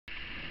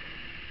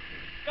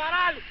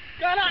Caralho!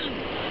 Caralho!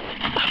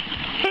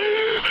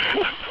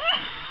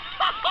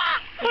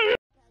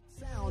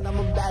 I'm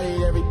about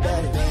it every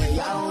day.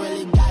 Y'all don't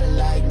really got it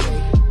like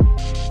me.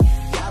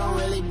 Y'all don't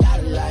really got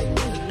it like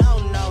me. No,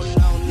 no,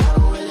 no, y'all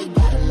don't really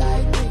got it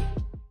like me.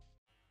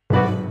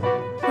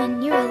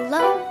 When you're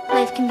alone,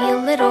 life can be a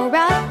little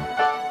rough.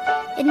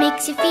 It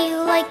makes you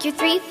feel like you're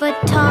 3 foot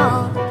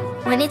tall.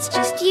 When it's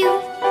just you,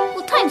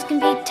 well, times can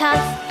be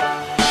tough.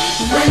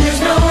 When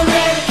there's no one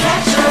there to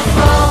catch or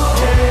fall.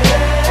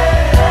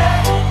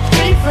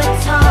 3 foot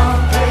tall.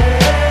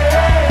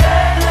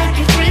 Like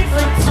you're 3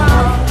 foot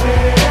tall.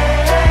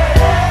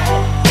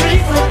 3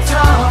 foot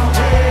tall.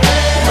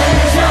 When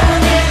there's no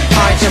one there to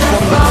catch or fall.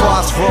 From the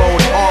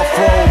crossroad,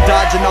 off-road,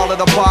 dodging all of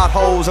the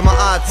potholes in my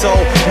auto,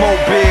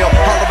 mobile,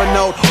 holler a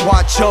note,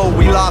 watch ho,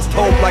 we lost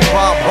hope like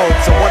Bob Hope.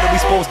 So what are we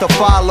supposed to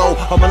follow?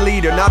 I'm a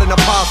leader, not an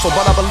apostle,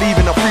 but I believe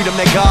in the freedom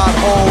that God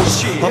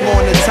holds. I'm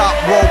on the top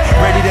rope,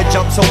 ready to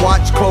jump, so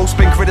watch close.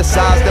 Been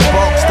criticized and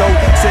boxed out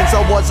since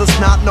I was a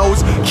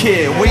snot-nosed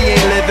kid. We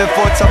ain't living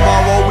for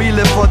tomorrow, we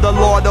live for the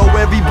Lord. Oh,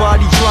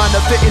 everybody trying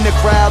to fit in the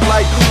crowd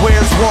like,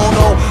 where's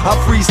Waldo? I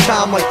freeze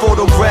time like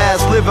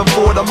photographs, living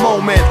for the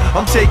moment.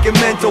 I'm taking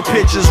mental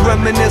pictures,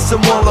 reminiscing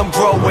while I'm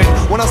growing.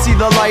 When I see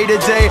the light of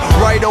day,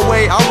 right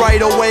away, I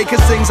write away, cause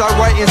things I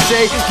write and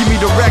say give me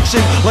direction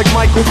like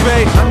Michael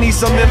Bay. I need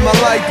some in my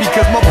life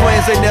because my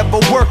plans, they never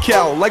work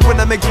out. Like when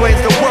I make plans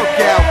to work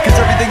out, cause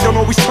everything don't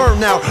always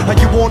turn out how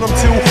you want them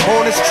to.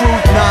 Honest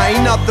truth, nah,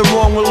 ain't nothing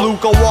wrong with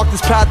Luke. I walk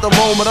this path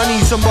alone, but I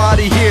need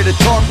somebody here to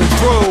talk me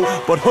through.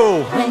 But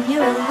who? When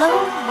you're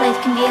alone, life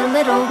can be a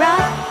little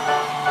rough.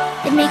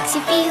 It makes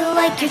you feel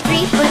like you're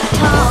 3 foot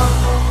tall.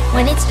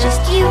 When it's just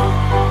you,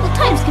 well,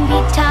 times can be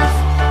tough.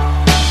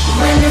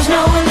 When there's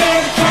no one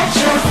there to catch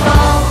or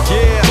fall.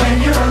 Yeah. When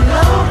you're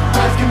alone,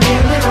 life can be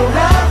a little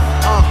rough.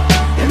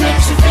 It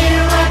makes you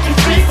feel like you're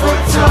 3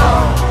 foot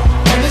tall.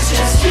 When it's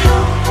just you,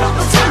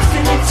 well, times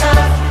can be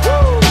tough.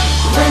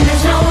 When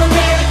there's no one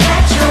there to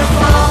catch or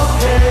fall.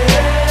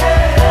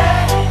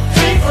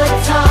 3 foot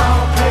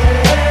tall.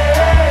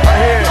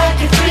 Like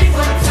you're 3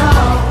 foot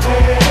tall.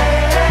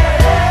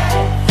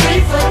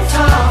 3 foot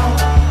tall.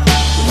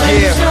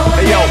 Yeah,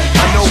 hey yo,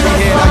 I know we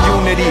had our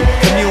unity,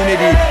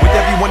 community with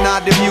everyone I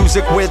did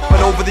music with,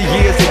 but over the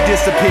years they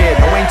disappeared.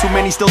 There ain't too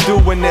many still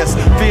doing this.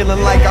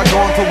 Feeling like I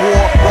gone to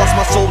war, lost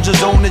my soldiers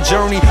on the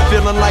journey.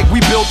 Feeling like we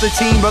built a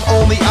team, but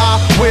only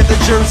I wear the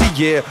jersey.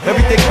 Yeah,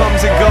 everything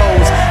comes and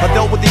goes. I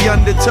dealt with the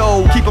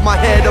undertow, keeping my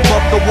head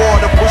above the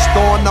water. Pushed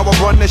on, now I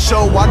run the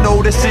show. I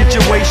know the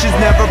situation's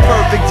never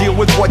perfect. Deal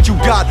with what you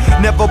got,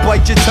 never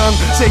bite your tongue.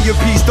 Say your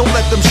piece, don't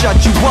let them shut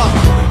you up.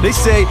 They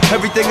say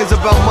everything is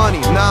about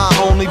money, nah,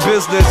 only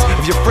business.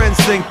 If your friends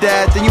think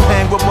that, then you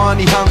hang with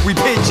money hungry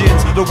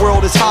pigeons. The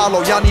world is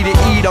hollow, y'all need to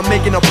eat. I'm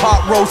making a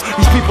pot roast.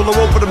 These people are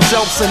over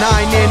themselves and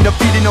I ain't into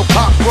feeding no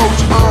cockroach.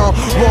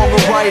 Wrong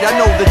or right, I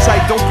know the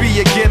type, don't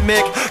be a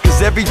gimmick,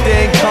 cause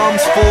everything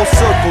comes full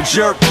circle,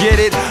 jerk, get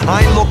it?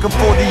 I ain't looking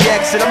for the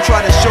exit, I'm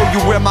trying to show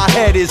you where my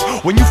head is.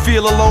 When you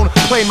feel alone,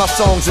 play my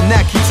songs and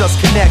that keeps us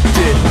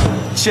connected.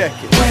 Check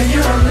it. When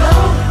you're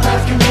alone,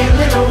 life can be a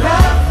little rough.